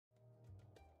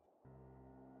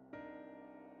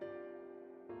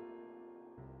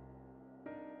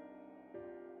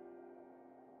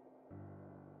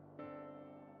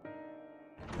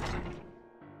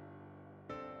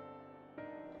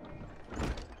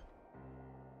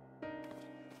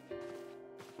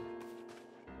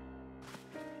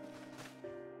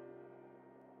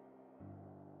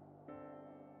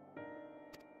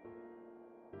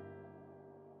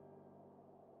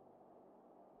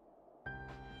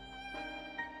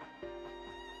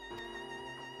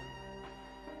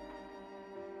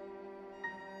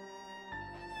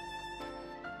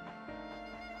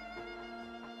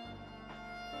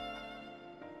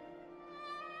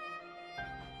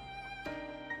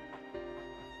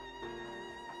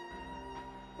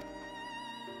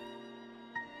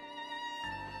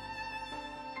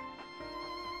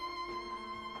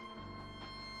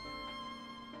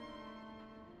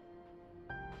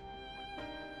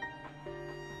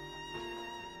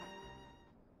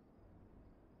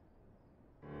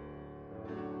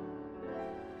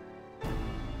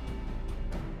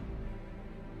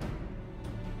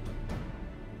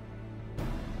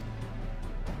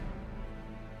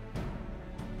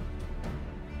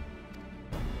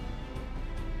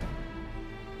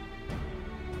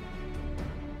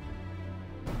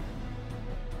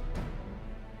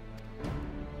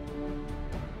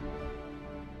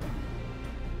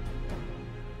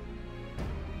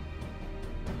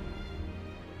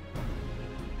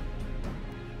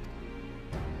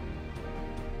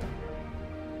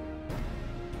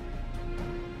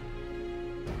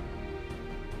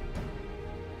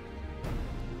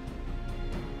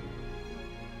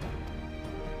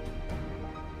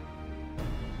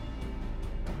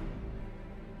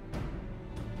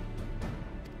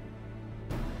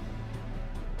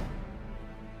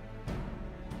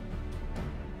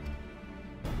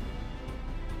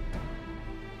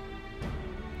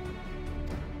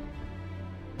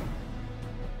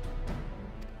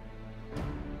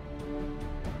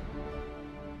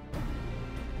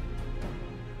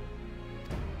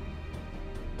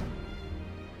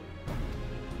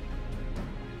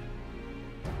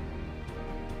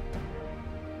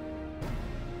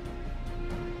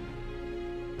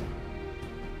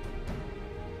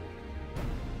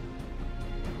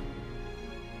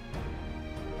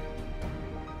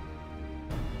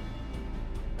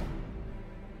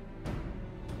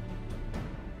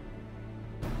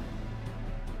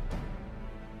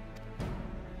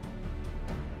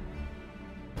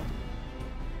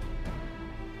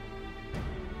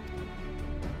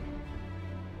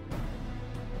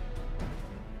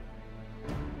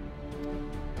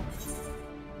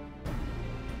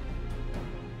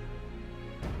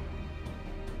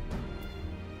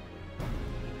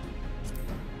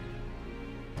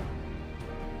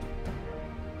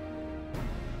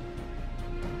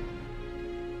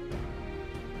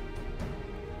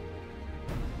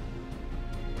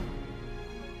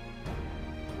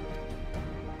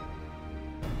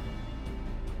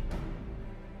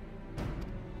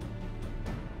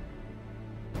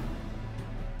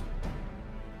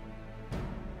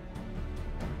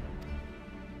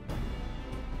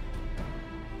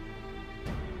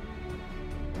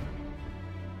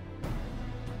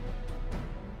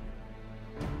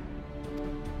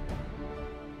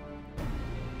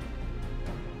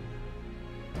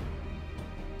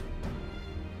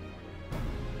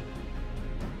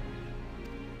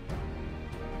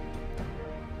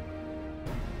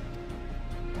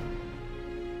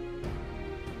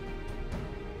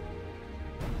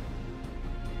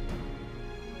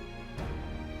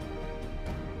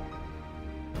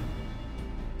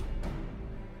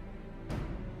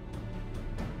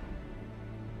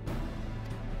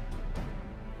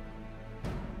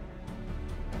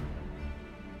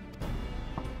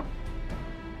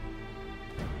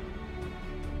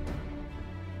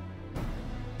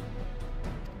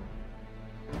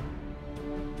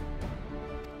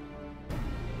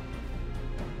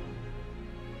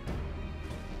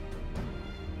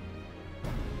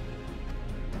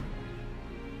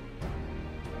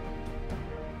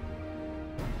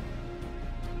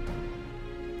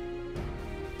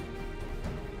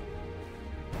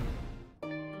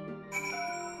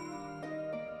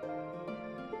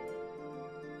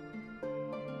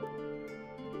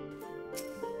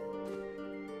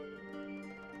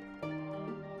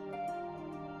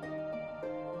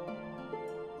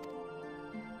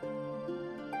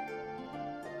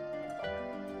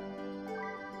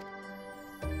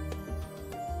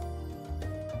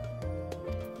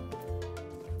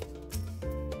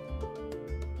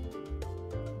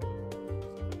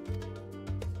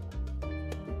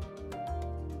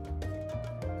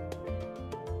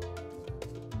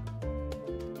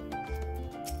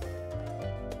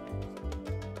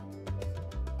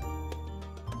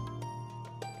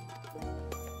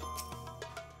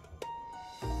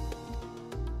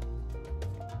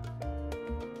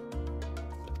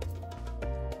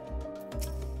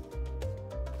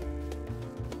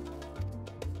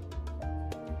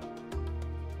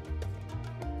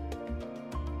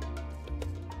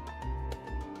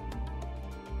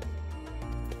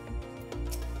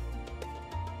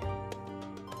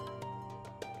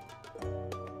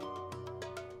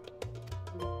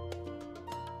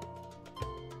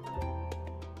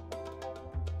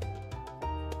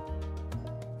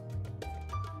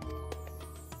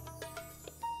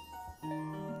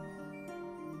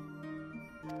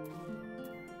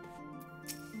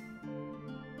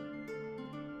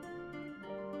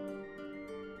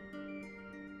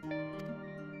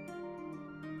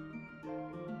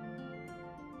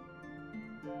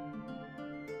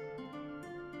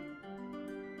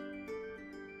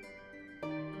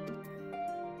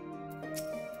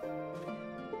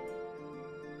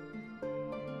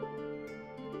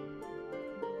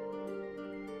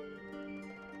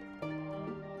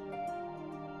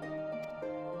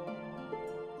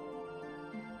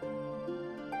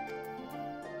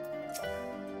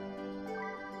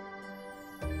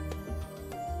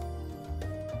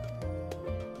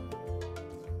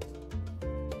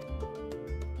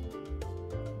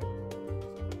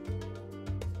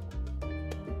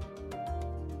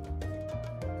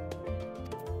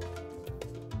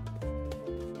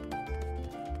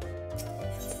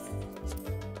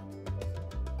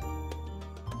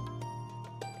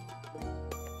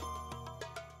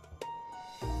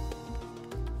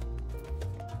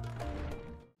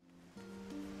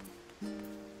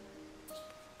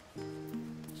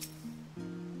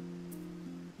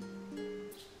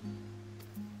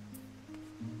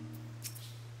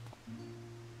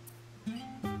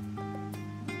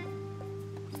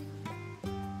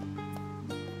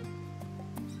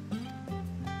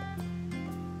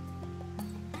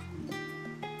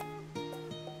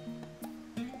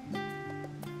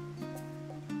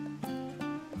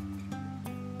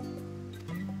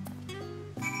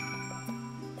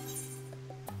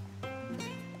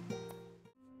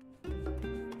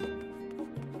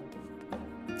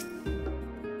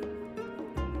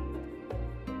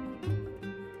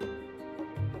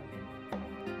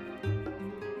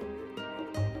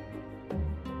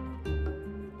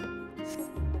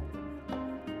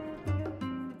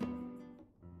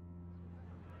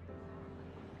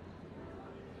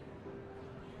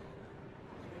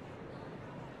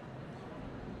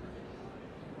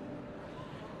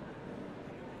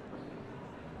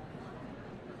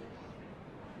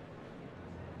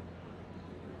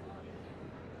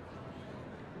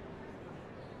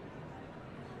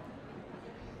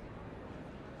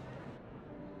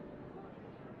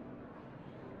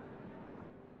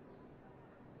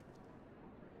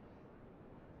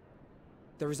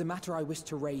There is a matter I wish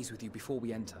to raise with you before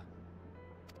we enter.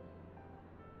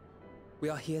 We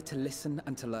are here to listen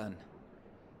and to learn.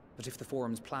 But if the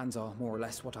Forum's plans are more or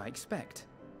less what I expect,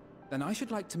 then I should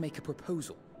like to make a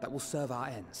proposal that will serve our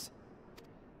ends.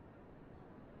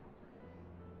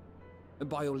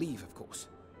 By your leave, of course.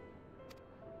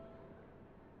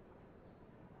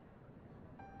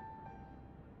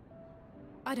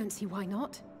 I don't see why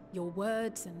not. Your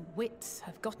words and wits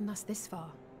have gotten us this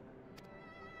far.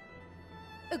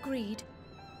 Agreed.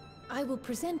 I will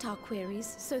present our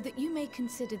queries so that you may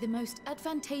consider the most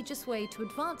advantageous way to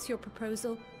advance your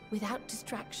proposal without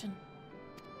distraction.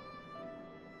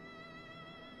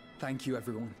 Thank you,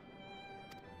 everyone.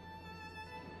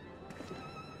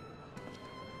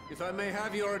 If I may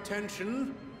have your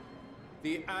attention,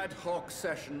 the ad hoc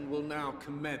session will now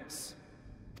commence.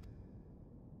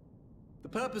 The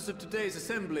purpose of today's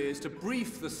assembly is to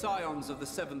brief the Scions of the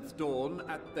Seventh Dawn,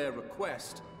 at their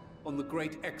request, on the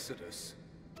Great Exodus.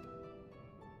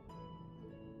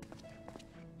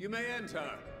 You may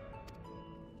enter.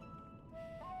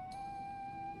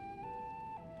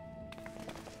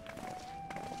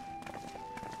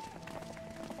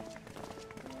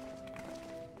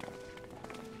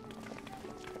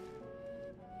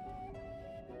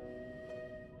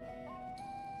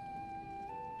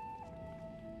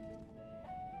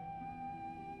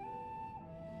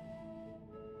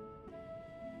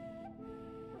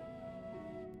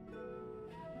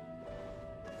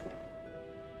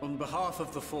 On behalf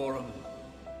of the Forum,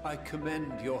 I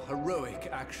commend your heroic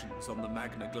actions on the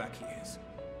Magna Glacies.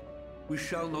 We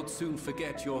shall not soon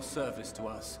forget your service to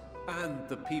us, and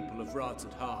the people of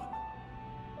Radzat-Han.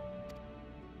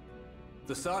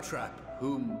 The Satrap,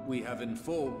 whom we have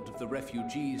informed of the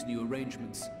refugees' new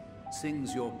arrangements,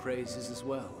 sings your praises as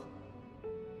well.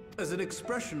 As an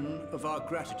expression of our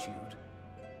gratitude,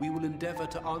 we will endeavor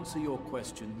to answer your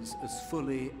questions as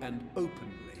fully and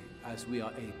openly as we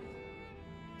are able.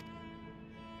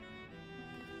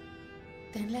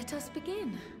 Then let us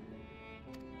begin.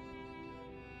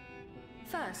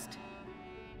 First,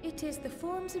 it is the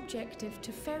Forum's objective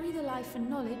to ferry the life and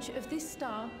knowledge of this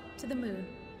star to the moon.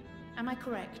 Am I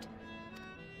correct?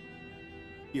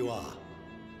 You are.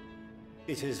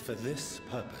 It is for this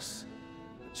purpose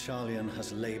that Sharlyan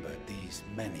has labored these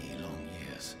many long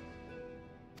years.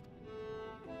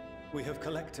 We have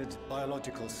collected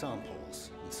biological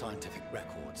samples and scientific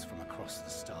records from across the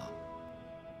star.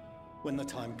 When the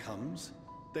time comes,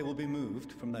 they will be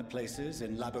moved from their places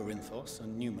in Labyrinthos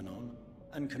and Numenon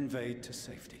and conveyed to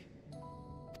safety.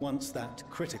 Once that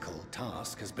critical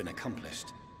task has been accomplished,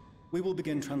 we will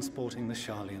begin transporting the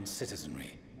Sharlayan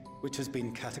citizenry, which has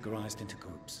been categorized into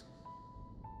groups.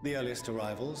 The earliest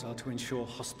arrivals are to ensure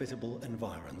hospitable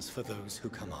environs for those who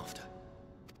come after.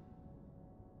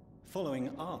 Following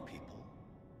our people,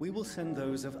 we will send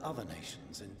those of other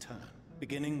nations in turn,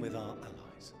 beginning with our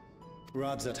allies.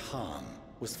 Radzat-Han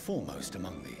was foremost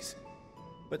among these.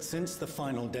 But since the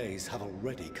final days have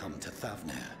already come to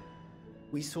Thavnair,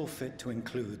 we saw fit to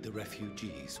include the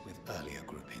refugees with earlier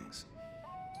groupings.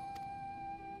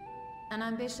 An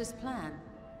ambitious plan.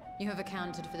 You have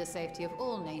accounted for the safety of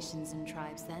all nations and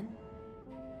tribes, then?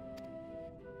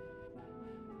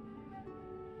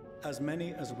 As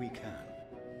many as we can.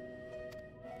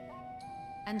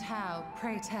 And how,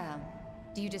 pray tell,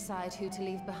 do you decide who to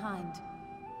leave behind?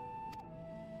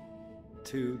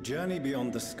 To journey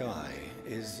beyond the sky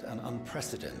is an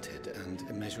unprecedented and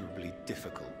immeasurably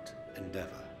difficult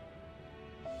endeavor.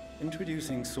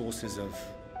 Introducing sources of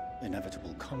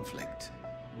inevitable conflict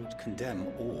would condemn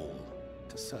all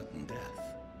to certain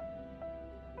death.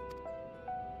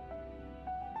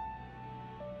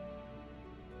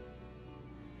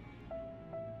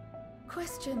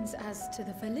 Questions as to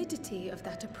the validity of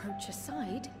that approach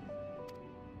aside,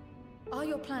 are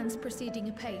your plans proceeding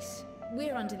apace?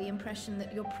 We're under the impression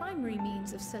that your primary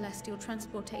means of celestial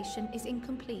transportation is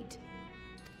incomplete.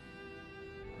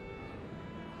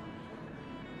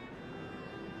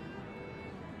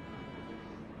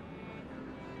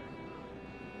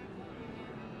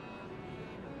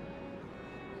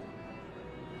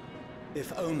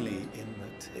 If only in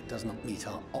that it does not meet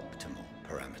our optimal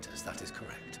parameters, that is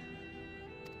correct.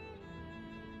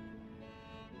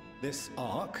 This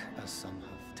Ark, as some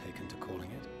have taken to calling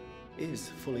it, is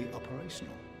fully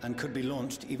operational and could be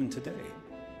launched even today.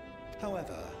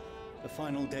 However, the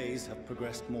final days have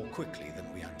progressed more quickly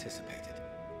than we anticipated.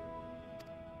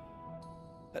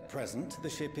 At present, the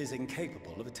ship is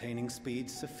incapable of attaining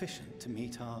speeds sufficient to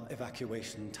meet our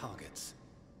evacuation targets.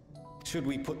 Should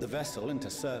we put the vessel into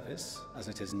service, as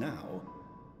it is now,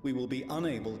 we will be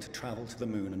unable to travel to the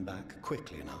moon and back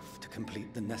quickly enough to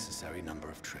complete the necessary number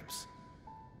of trips.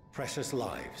 Precious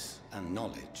lives and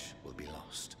knowledge will be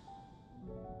lost.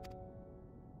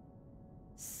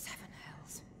 Seven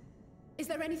hells. Is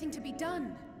there anything to be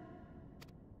done?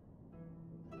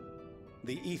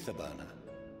 The ether burner,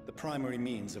 the primary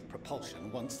means of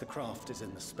propulsion once the craft is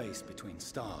in the space between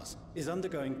stars, is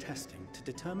undergoing testing to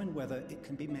determine whether it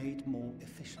can be made more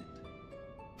efficient.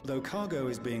 Though cargo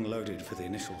is being loaded for the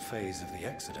initial phase of the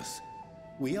Exodus,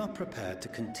 we are prepared to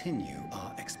continue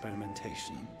our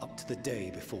experimentation up to the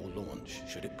day before launch,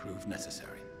 should it prove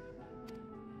necessary.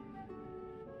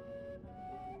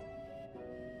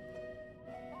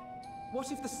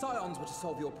 What if the Scions were to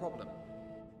solve your problem?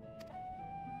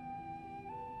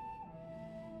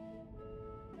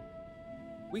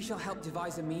 We shall help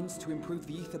devise a means to improve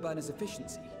the ether burner's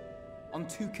efficiency, on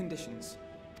 2 conditions.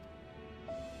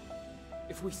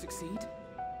 If we succeed,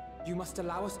 you must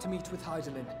allow us to meet with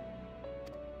Daelen.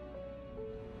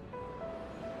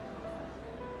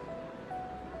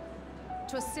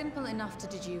 "'Twas simple enough to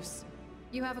deduce.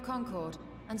 You have a Concord,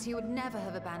 and so you would never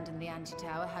have abandoned the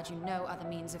Anti-Tower had you no other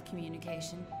means of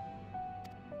communication.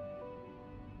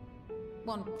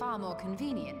 One far more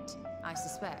convenient, I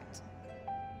suspect.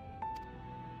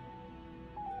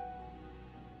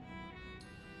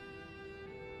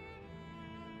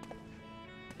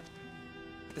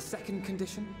 The second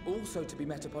condition, also to be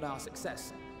met upon our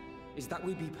success, is that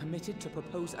we be permitted to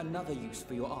propose another use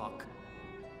for your Ark.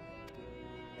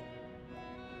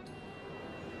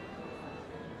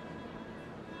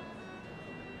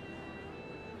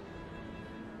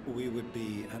 We would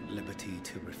be at liberty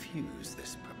to refuse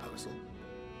this proposal.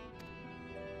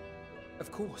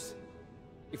 Of course.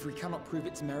 If we cannot prove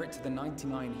its merit to the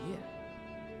 99 here,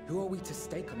 who are we to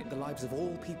stake on it the lives of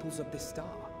all peoples of this star?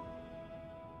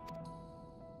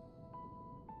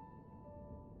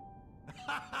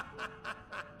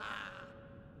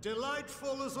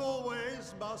 Delightful as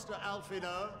always, Master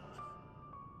Alphinaud.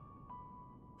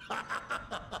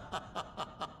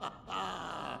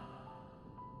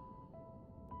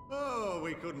 Oh,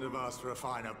 we couldn't have asked for a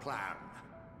finer plan.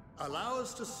 Allow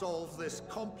us to solve this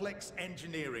complex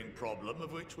engineering problem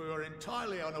of which we were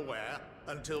entirely unaware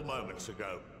until moments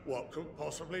ago. What could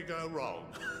possibly go wrong?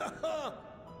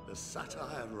 The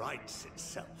satire writes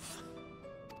itself.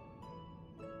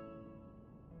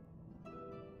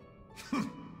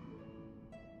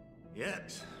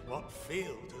 Yet, what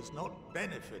field has not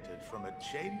benefited from a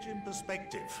change in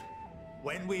perspective?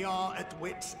 When we are at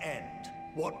wit's end,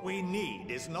 what we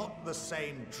need is not the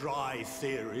same dry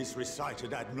theories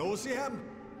recited ad nauseam,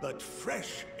 but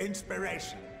fresh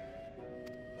inspiration.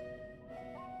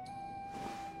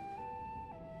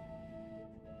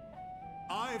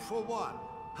 I, for one,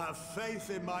 have faith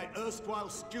in my erstwhile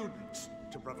students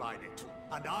to provide it,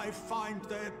 and I find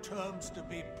their terms to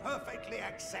be perfectly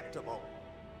acceptable.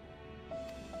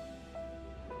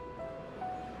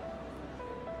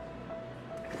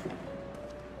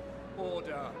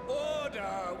 Order!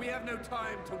 Order! We have no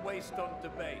time to waste on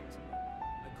debate.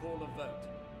 I call a vote.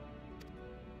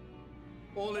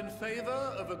 All in favor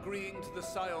of agreeing to the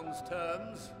Scions'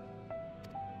 terms?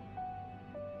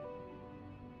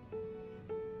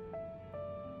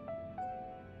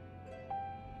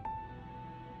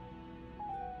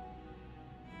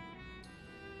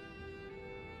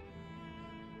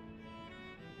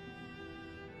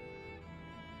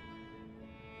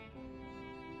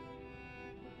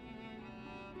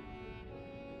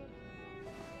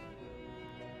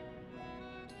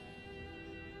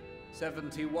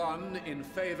 "71 in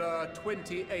favor,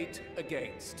 28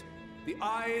 against. The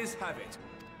ayes have it.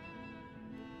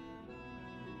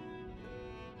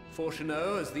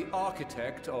 Fortunaud, as the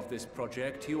architect of this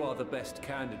project, you are the best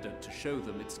candidate to show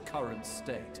them its current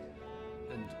state.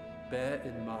 And bear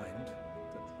in mind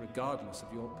that regardless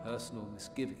of your personal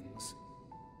misgivings,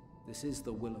 this is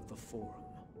the will of the Forum.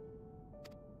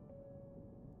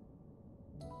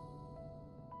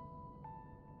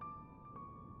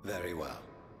 Very well.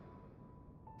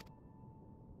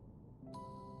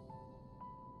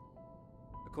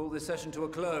 I call this session to a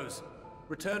close.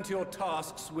 Return to your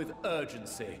tasks with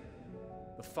urgency.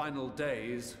 The final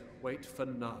days wait for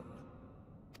none.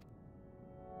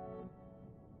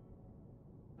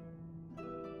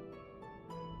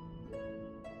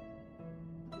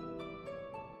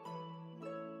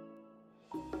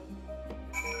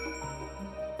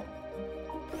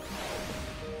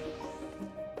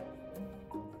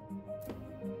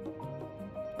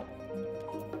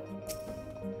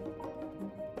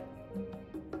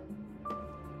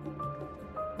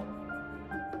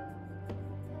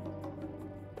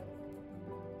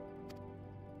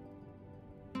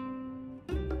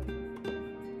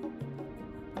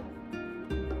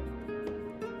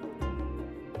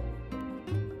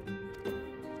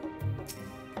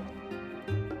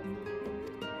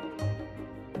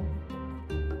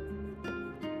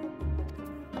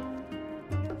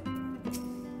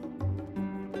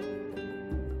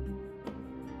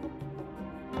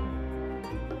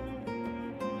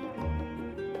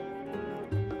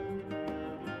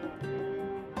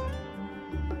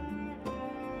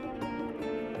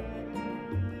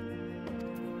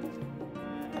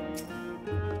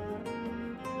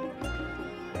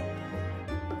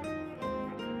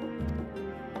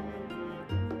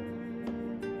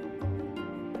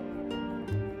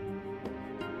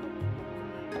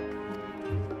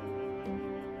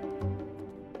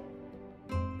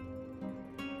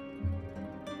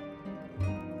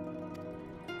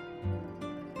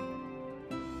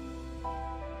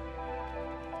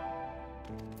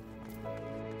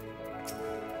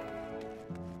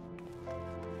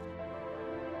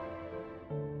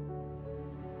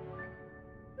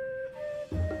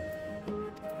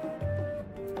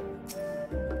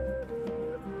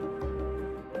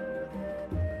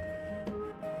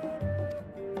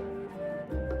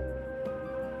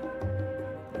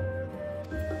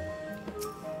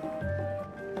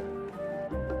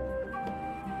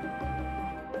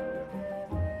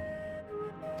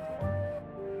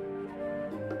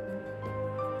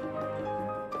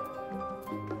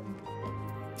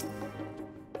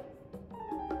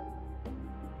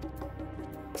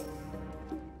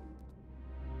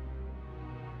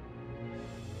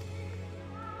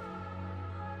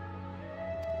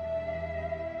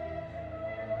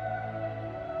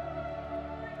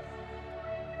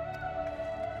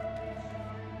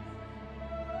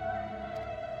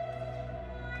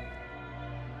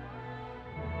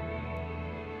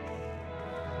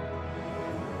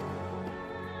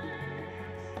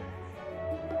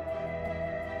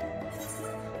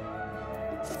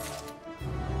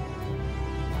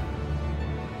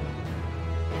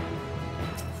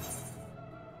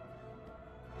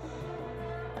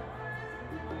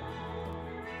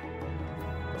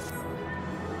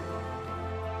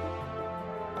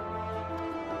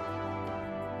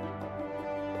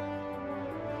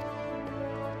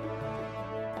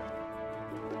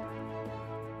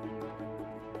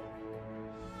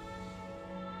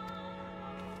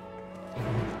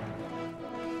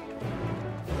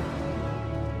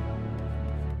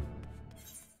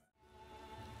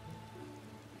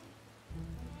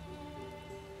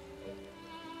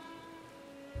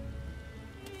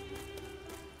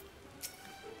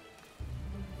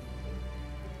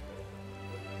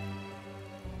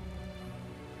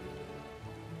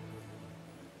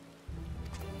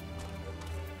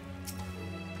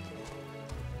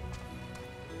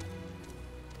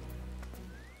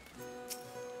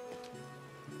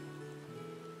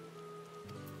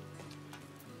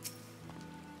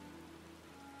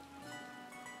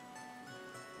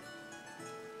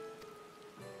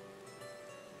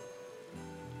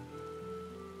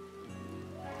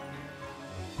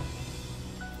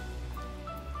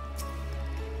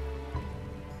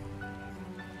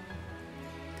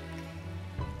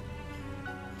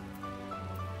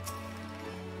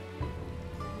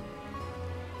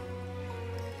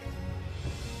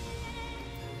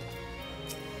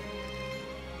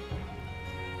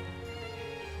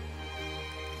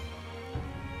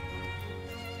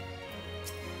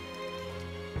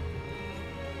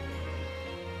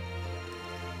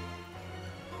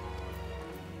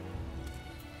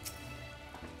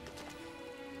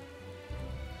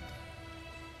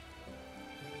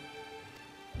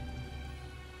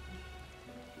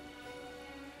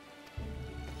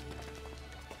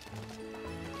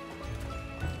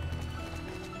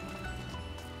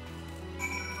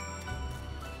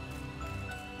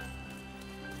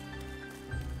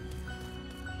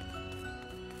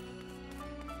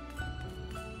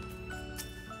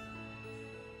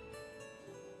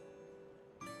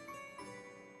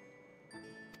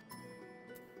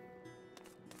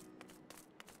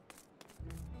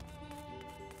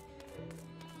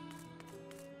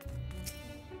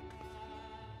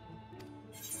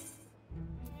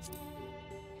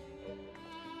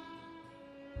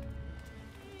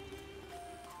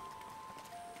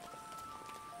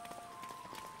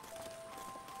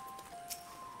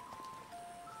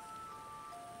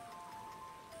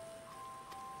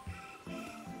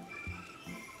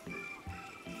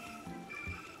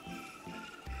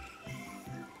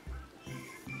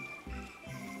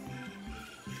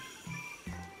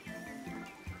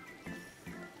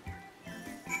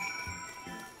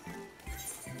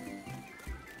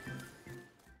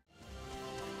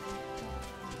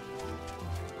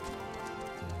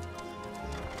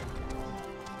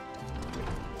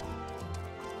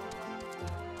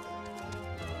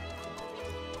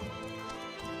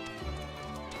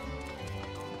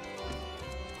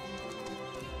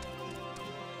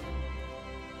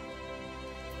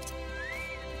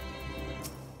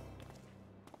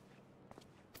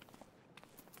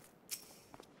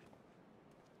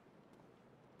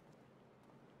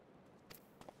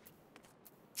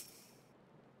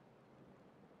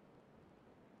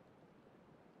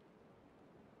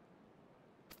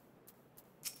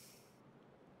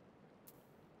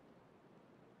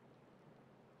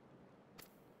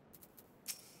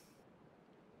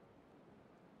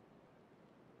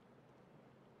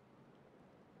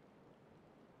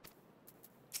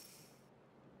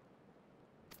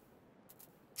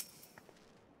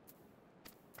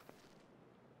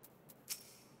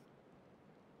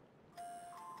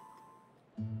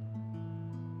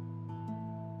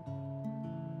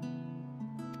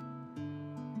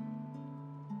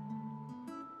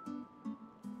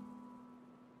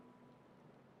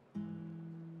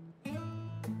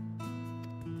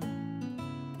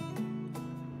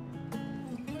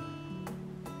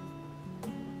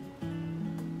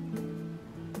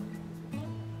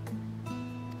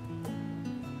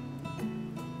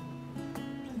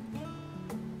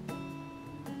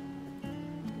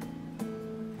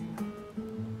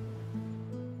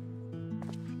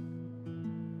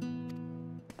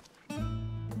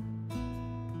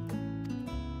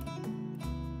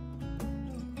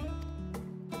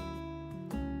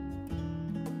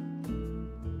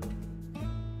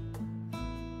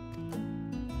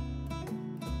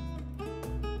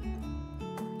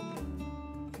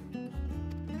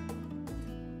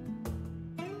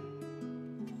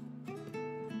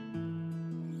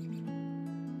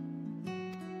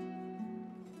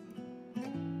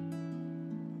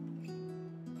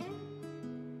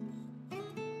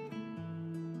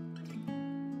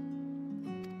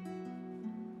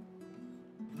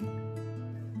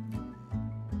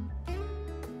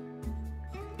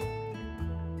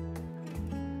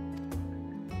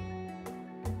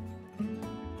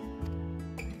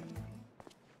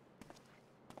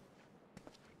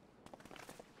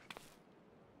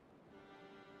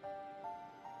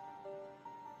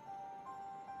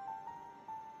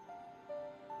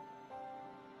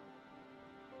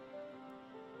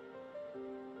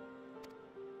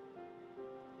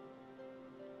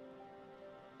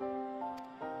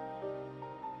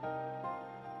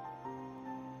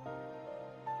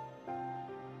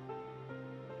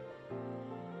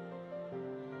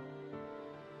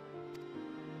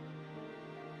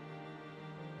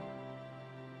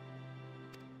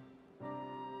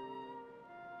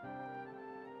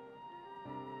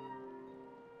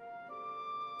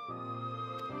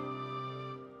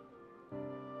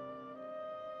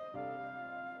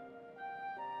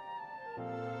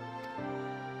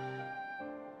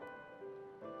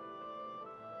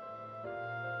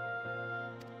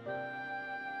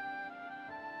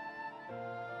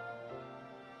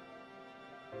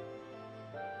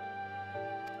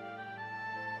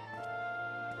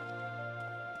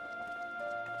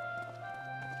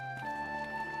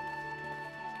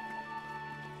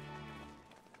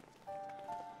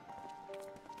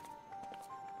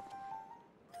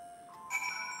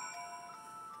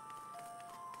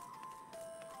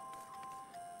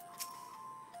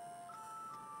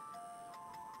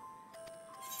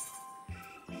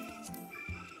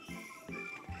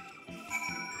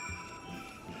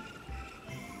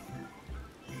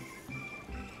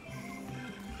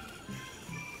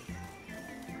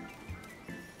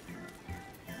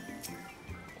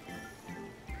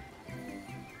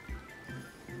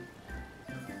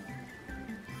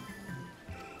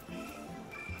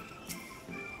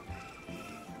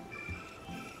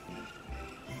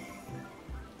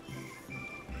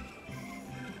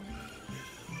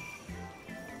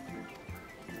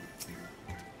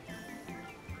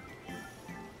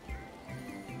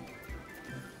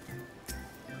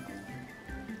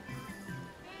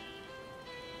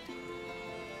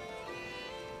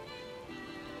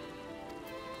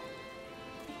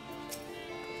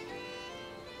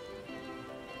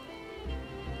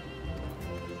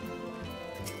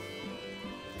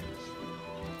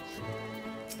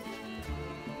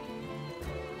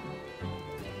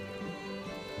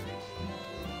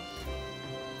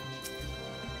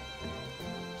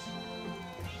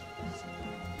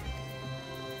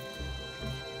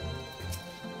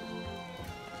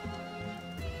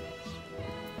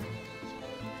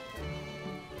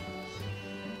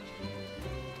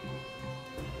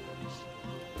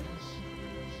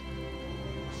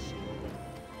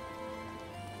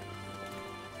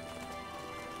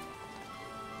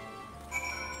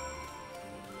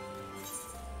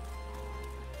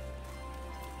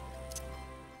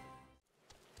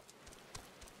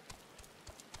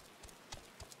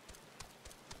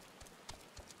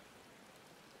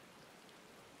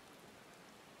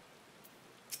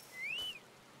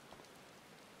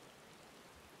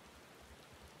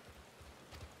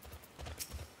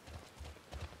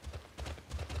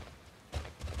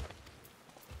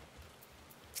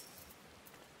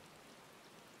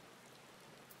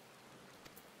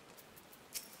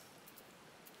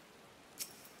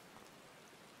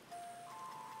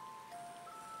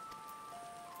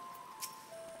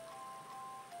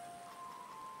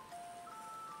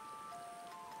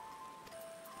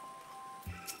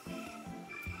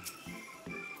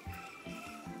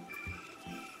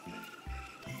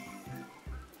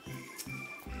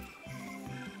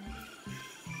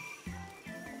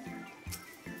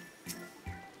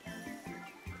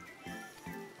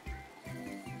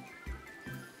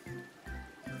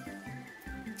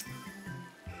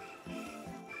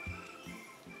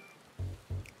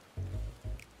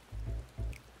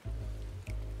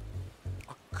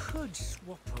 Could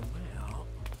swap them out.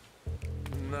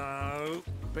 No,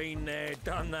 been there,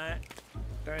 done that.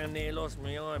 Down near lost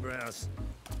my eyebrows.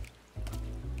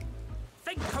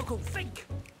 Think, Coco, think!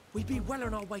 We'd be well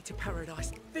on our way to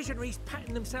paradise. Visionaries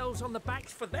patting themselves on the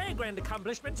backs for their grand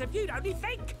accomplishments if you'd only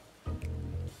think!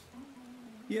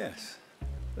 Yes,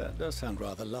 that does sound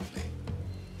rather lovely.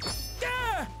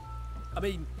 Yeah! I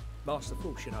mean, Master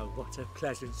Force, you know, what a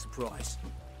pleasant surprise.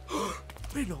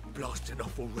 We're not blasting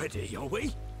off already, are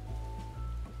we?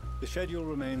 The schedule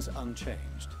remains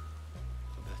unchanged,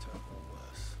 for better or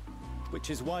worse. Which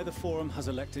is why the Forum has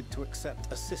elected to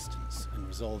accept assistance in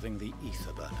resolving the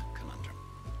ether burner conundrum.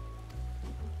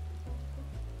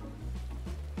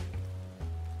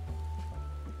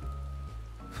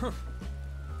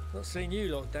 Not seen you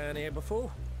lot down here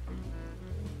before.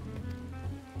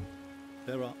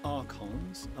 There are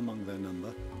Archons among their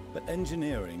number, but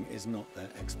engineering is not their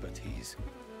expertise.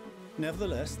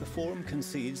 Nevertheless, the Forum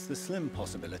concedes the slim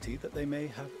possibility that they may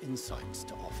have insights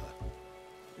to offer.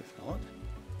 If not,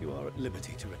 you are at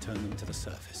liberty to return them to the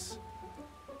surface,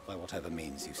 by whatever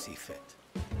means you see fit.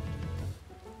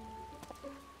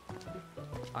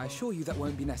 I assure you that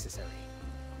won't be necessary.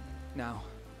 Now,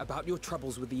 about your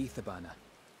troubles with the ether burner.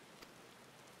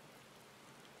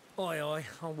 Aye,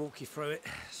 I'll walk you through it.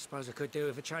 Suppose I could do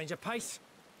with a change of pace.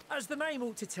 As the name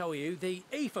ought to tell you, the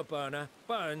ether burner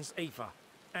burns ether,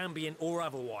 ambient or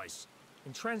otherwise,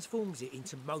 and transforms it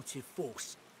into motive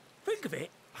force. Think of it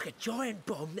like a giant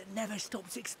bomb that never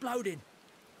stops exploding.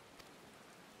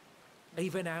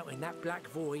 Even out in that black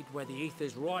void where the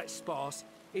ether's right sparse,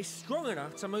 it's strong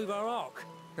enough to move our arc.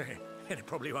 And it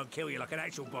probably won't kill you like an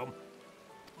actual bomb.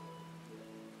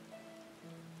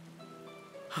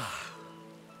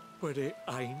 But it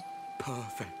ain't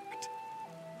perfect.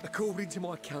 According to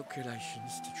my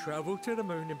calculations, to travel to the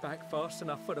moon and back fast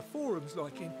enough for the Forum's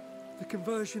liking, the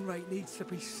conversion rate needs to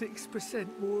be 6%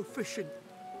 more efficient.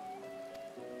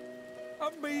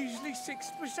 A measly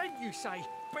 6%, you say?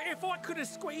 But if I could have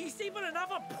squeezed even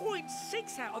another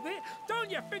 0.6 out of it,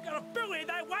 don't you think I'd have built it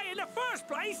that way in the first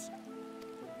place?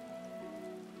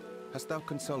 Hast thou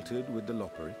consulted with the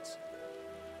Loporits?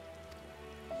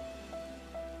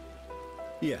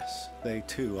 Yes, they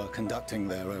too are conducting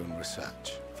their own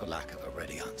research, for lack of a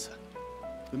ready answer.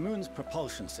 The moon's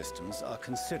propulsion systems are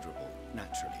considerable,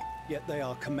 naturally, yet they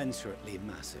are commensurately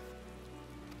massive.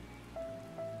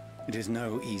 It is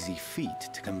no easy feat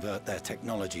to convert their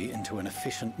technology into an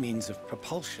efficient means of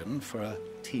propulsion for a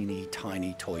teeny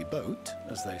tiny toy boat,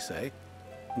 as they say,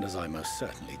 and as I most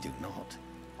certainly do not.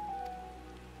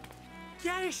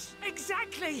 Yes,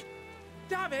 exactly!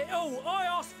 Damn it all, I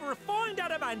asked for refined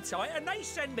adamantite and they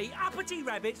send me uppity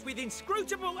rabbits with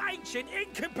inscrutable, ancient,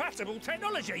 incompatible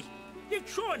technology! You're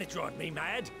trying to drive me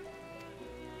mad!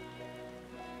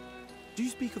 Do you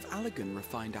speak of Allegan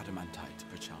refined adamantite,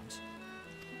 perchance?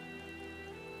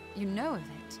 You know of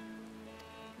it?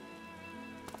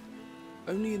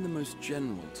 Only in the most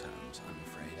general terms, I'm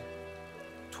afraid.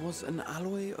 'Twas an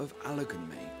alloy of Allegan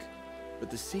make,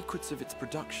 but the secrets of its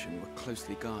production were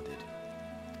closely guarded.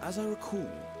 As I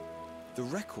recall, the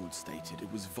record stated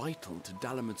it was vital to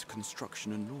Dalemud's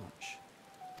construction and launch.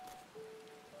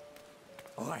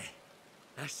 Aye,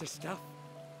 that's the stuff.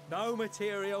 No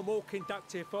material more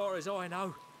conductive far as I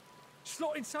know.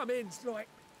 Slotting some ends like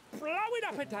blowing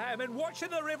up a dam and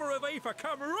watching the river of ether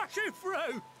come rushing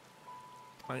through.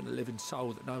 Ain't a living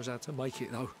soul that knows how to make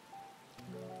it, though.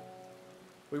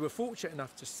 We were fortunate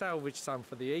enough to salvage some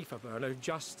for the ether burner,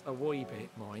 just a wee bit,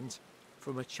 mind,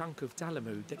 from a chunk of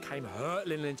Dalemud that came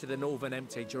hurtling into the Northern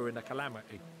Empty during the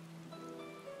calamity.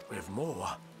 With more,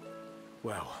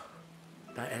 well,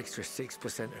 that extra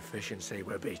 6% efficiency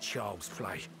would be child's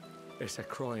play. It's a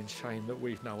crying shame that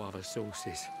we've no other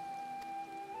sources.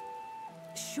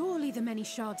 Surely the many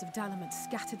shards of Dalemud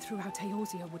scattered throughout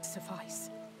Eorzea would suffice.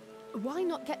 Why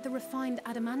not get the refined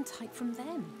adamantite from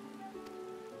them?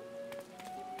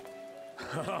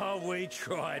 Oh, we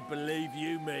tried, believe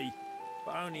you me.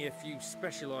 But only a few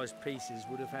specialised pieces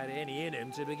would have had any in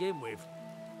them to begin with.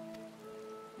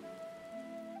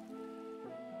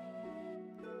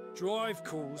 Drive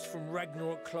calls from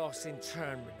Ragnarok-class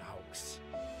internment hulks.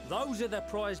 Those are the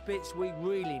prize bits we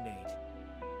really need.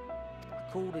 I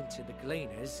According to the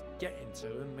Gleaners, getting to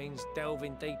them means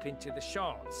delving deep into the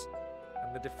shards.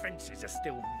 And the defences are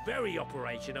still very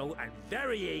operational and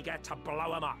very eager to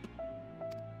blow them up.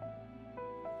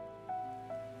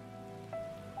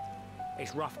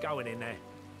 It's rough going in there,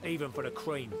 even for the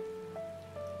cream.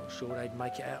 Not sure they'd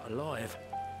make it out alive.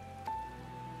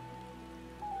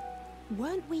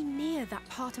 Weren't we near that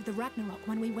part of the Ragnarok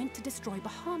when we went to destroy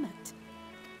Bahamut?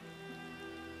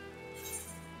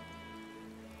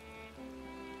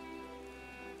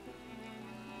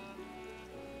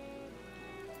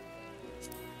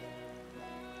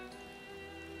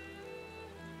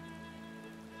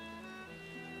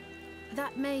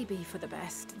 That may be for the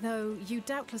best, though you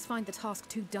doubtless find the task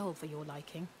too dull for your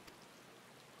liking.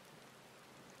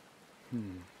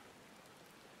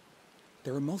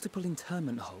 There are multiple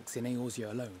internment hulks in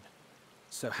Eorzea alone,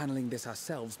 so handling this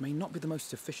ourselves may not be the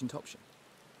most efficient option.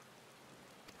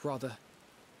 Rather,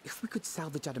 if we could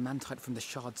salvage adamantite from the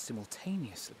shards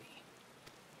simultaneously...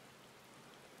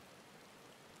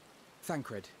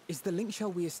 Thancred, is the link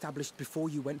shell we established before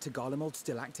you went to Garlemald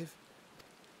still active?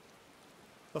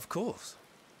 Of course.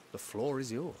 The floor is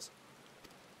yours.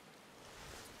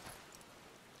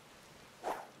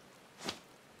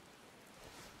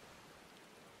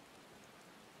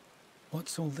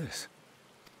 What's all this?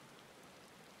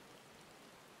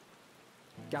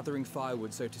 Gathering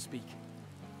firewood, so to speak.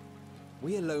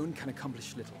 We alone can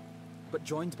accomplish little, but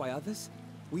joined by others,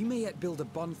 we may yet build a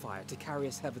bonfire to carry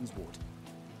us heavensward.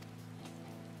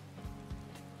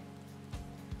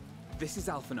 This is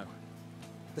Alphinaud.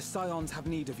 The Scions have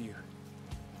need of you.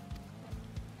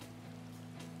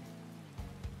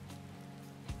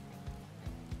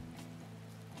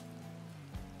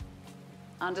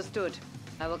 Understood.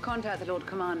 I will contact the Lord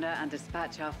Commander and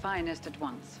dispatch our finest at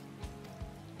once.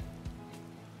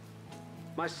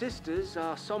 My sisters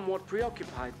are somewhat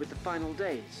preoccupied with the final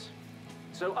days,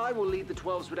 so I will lead the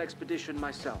 12-Sword expedition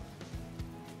myself.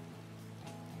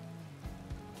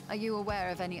 Are you aware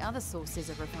of any other sources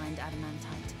of refined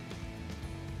adamantite?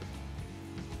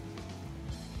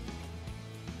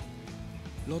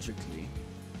 Logically,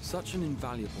 such an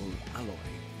invaluable alloy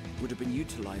would have been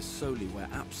utilized solely where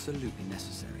absolutely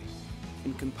necessary,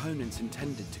 in components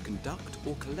intended to conduct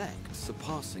or collect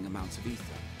surpassing amounts of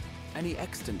ether. Any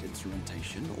extant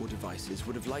instrumentation or devices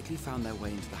would have likely found their way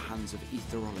into the hands of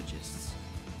etherologists,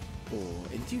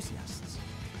 or enthusiasts.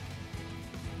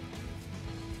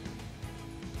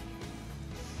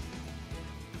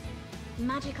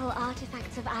 Magical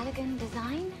artifacts of Allagan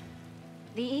design?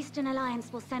 The Eastern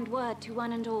Alliance will send word to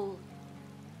one and all.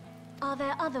 Are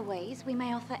there other ways we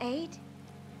may offer aid?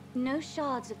 No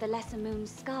shards of the Lesser Moon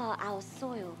scar our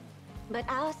soil, but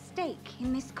our stake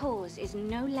in this cause is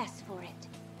no less for it.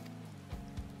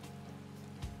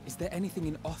 Is there anything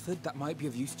in Othard that might be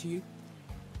of use to you?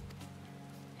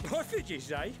 What did you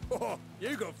say? Oh,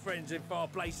 you got friends in far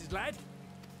places, lad.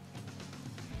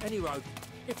 Anyway,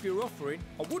 if you're offering,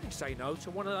 I wouldn't say no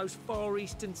to one of those Far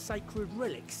Eastern sacred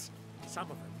relics.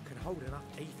 Some of them can hold enough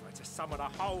ether to summon a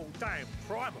whole damn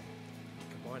primal.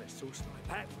 Combine a source like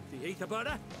that with the ether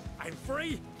burner, and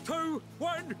 3, 2,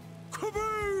 1,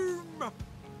 kaboom!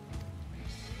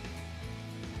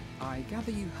 I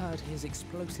gather you heard his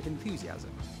explosive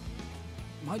enthusiasm.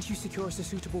 Might you secure us a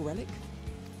suitable relic?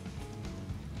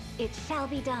 It shall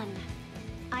be done.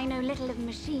 I know little of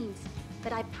machines,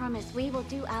 but I promise we will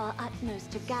do our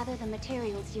utmost to gather the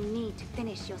materials you need to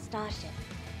finish your starship.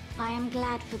 I am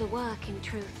glad for the work, in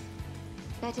truth.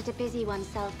 Better to busy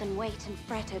oneself than wait and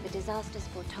fret over disasters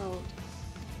foretold.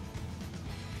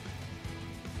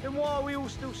 Then why are we all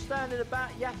still standing about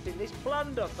yapping? This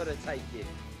plunder for the taking.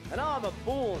 And I'm a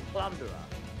born plunderer.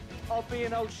 I'll be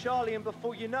an old Sharlyan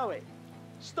before you know it.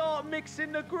 Start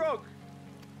mixing the grog.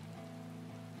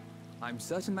 I'm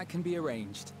certain that can be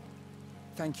arranged.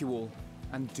 Thank you all,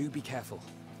 and do be careful.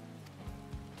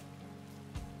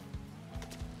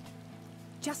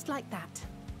 Just like that.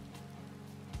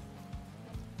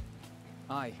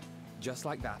 Aye, just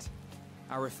like that.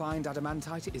 Our refined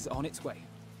adamantite is on its way.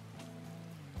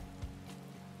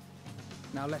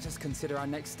 Now let us consider our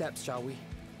next steps, shall we?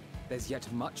 There's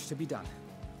yet much to be done.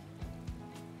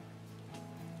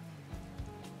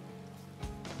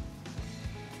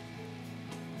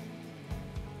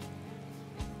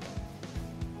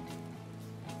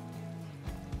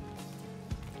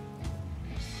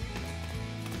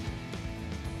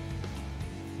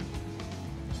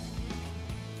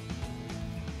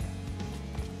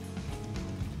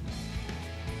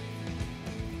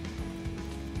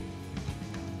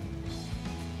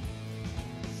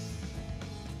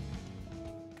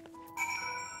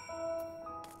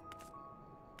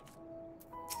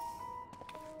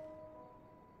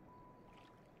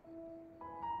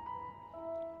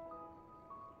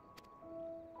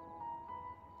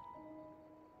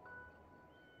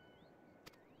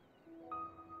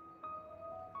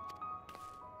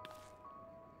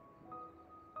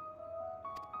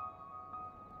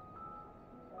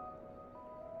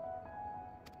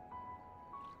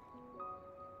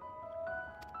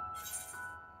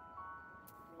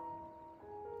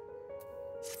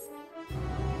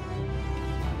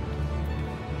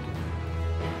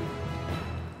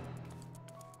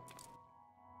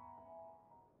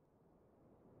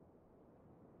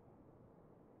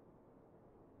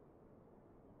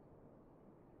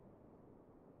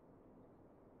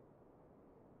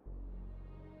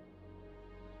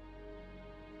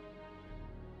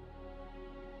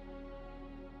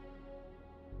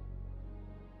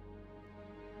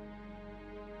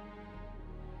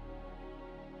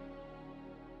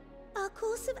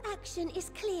 course of action is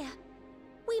clear.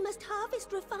 We must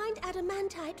harvest refined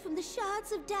adamantite from the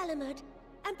shards of Daelen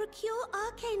and procure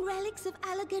arcane relics of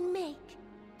Allegan make.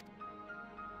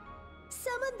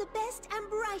 Summon the best and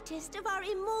brightest of our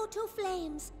immortal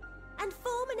flames, and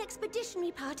form an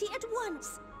expeditionary party at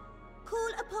once.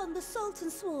 Call upon the Sultan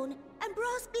Sworn and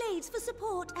Brass Blades for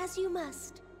support as you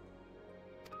must.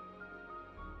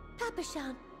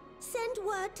 Papashan, send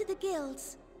word to the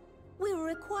guilds. We will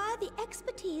require the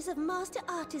expertise of master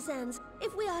artisans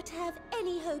if we are to have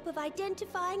any hope of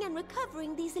identifying and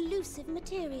recovering these elusive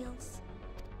materials.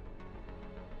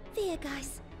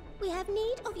 Viergeist, we have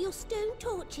need of your stone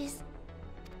torches.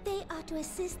 They are to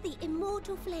assist the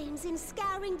immortal flames in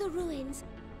scouring the ruins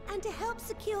and to help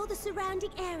secure the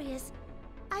surrounding areas.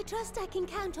 I trust I can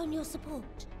count on your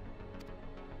support.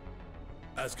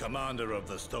 As commander of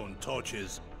the Stone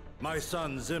Torches, my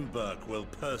son Zimberk will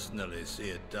personally see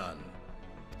it done.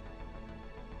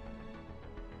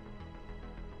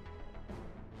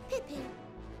 Pippin,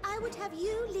 I would have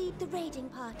you lead the raiding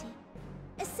party.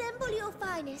 Assemble your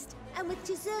finest, and with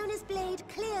Tizona's blade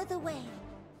clear the way.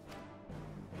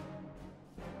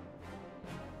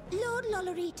 Lord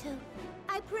Lolorito,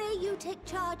 I pray you take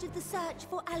charge of the search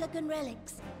for Allegan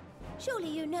relics. Surely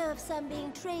you know of some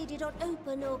being traded on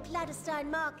open or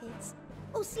clandestine markets,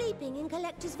 or sleeping in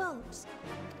collectors' vaults.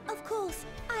 Of course,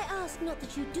 I ask not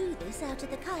that you do this out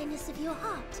of the kindness of your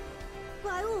heart.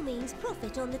 By all means,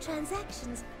 profit on the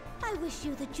transactions. I wish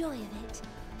you the joy of it.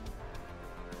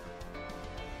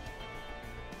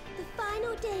 The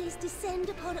final days descend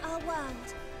upon our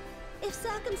world. If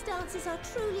circumstances are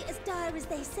truly as dire as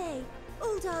they say,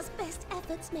 Uldar's best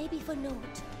efforts may be for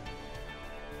naught.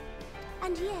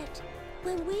 And yet,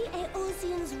 when we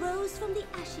Eorzeans rose from the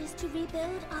ashes to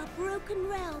rebuild our broken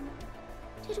realm,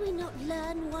 did we not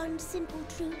learn one simple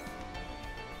truth?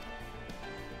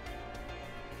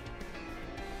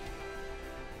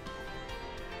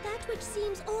 That which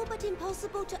seems all but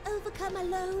impossible to overcome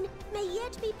alone may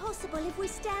yet be possible if we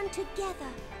stand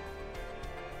together.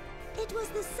 It was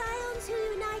the Scions who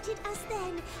united us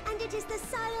then, and it is the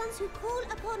Scions who call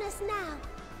upon us now.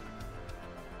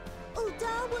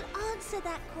 Uldar will answer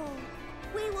that call.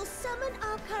 We will summon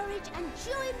our courage and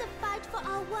join the fight for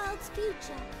our world's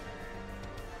future.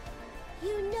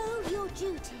 You know your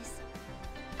duties.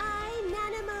 I,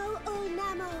 Nanamo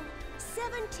Ulnamo,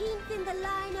 17th in the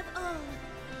line of Ul,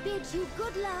 bid you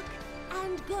good luck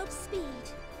and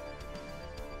Godspeed.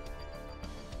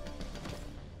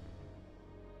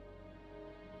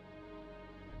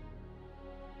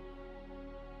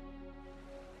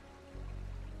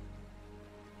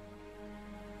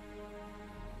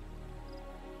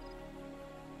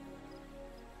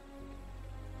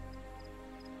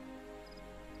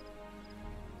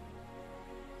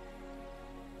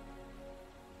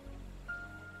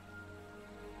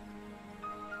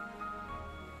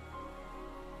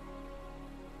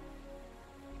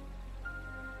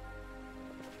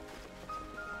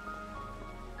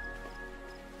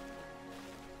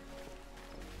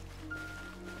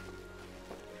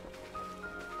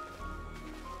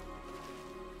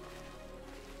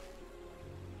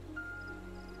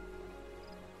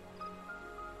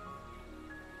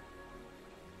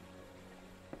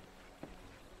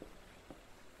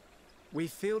 We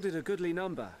fielded a goodly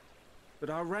number, but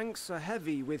our ranks are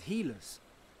heavy with healers,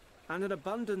 and an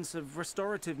abundance of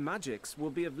restorative magics will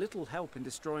be of little help in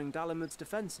destroying Dalamud's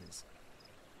defenses.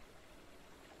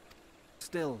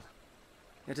 Still,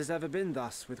 it has ever been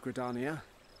thus with Gridania.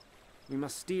 We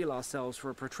must steel ourselves for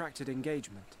a protracted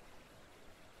engagement.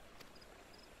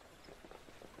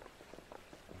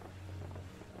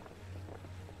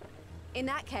 In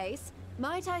that case,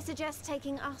 might I suggest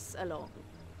taking us along?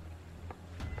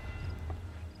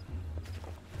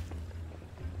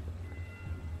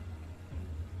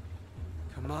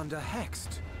 Commander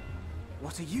Hext,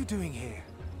 what are you doing here?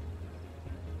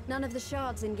 None of the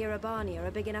shards in Girabania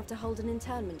are big enough to hold an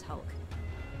internment hulk.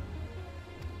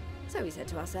 So we said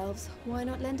to ourselves, why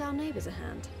not lend our neighbors a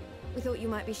hand? We thought you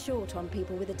might be short on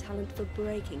people with a talent for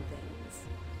breaking things.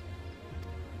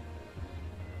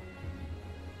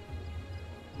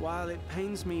 While it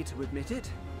pains me to admit it,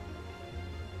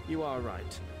 you are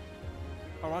right.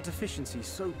 Our deficiency is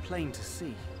so plain to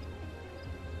see.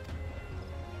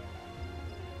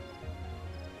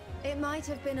 It might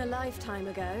have been a lifetime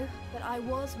ago, but I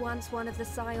was once one of the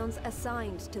Scions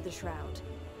assigned to the Shroud.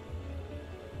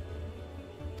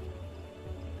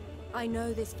 I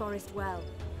know this forest well.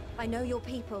 I know your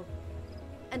people.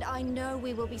 And I know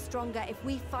we will be stronger if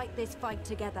we fight this fight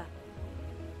together.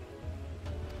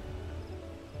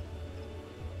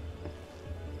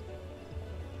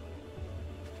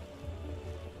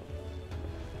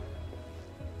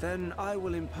 Then I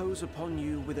will impose upon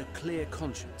you with a clear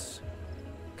conscience.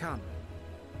 Come,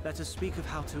 let us speak of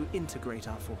how to integrate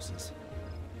our forces.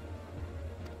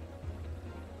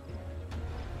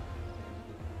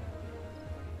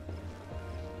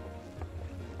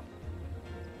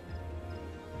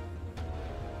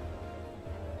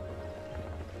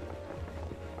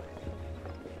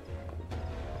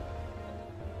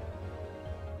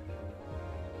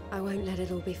 I won't let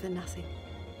it all be for nothing.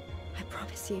 I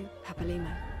promise you,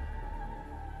 Papalimo.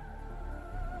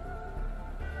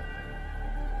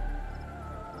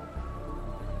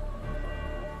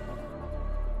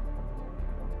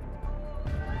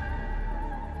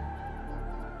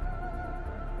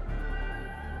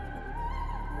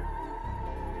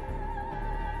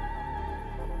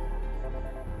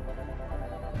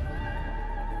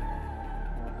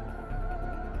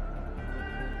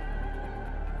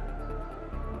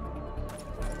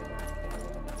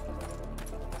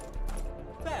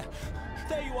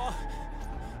 There you are!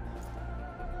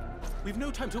 We've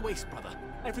no time to waste, brother.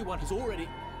 Everyone has already...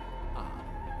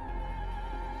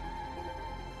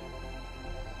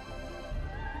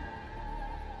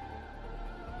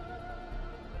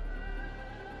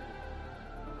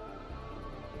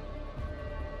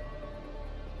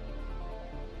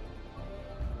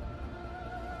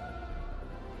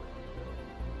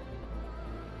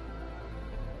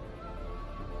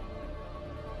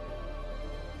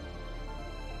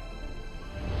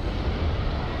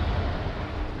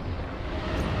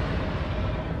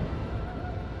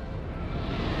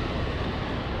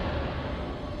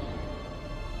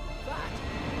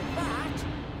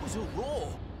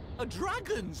 A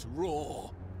dragon's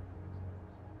roar!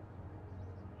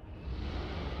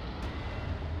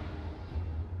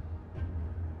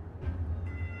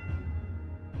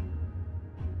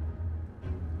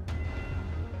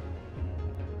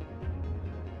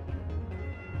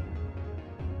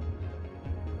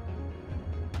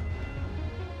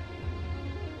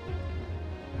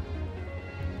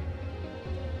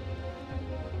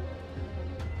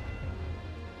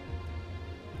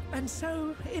 And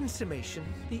so, in summation,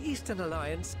 the Eastern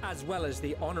Alliance, as well as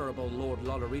the Honorable Lord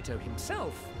Lolorito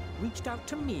himself, reached out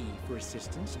to me for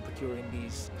assistance in procuring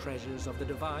these treasures of the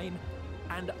divine,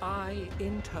 and I,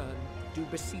 in turn, do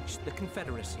beseech the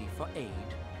Confederacy for aid.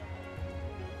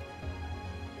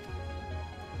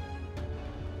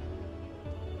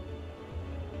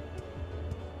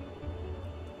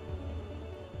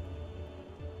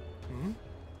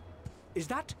 Is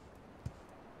that...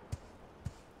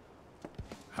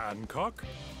 Hancock?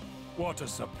 What a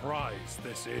surprise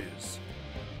this is.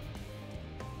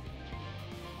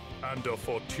 And a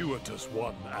fortuitous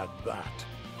one at that.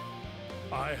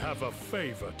 I have a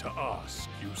favor to ask,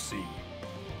 you see.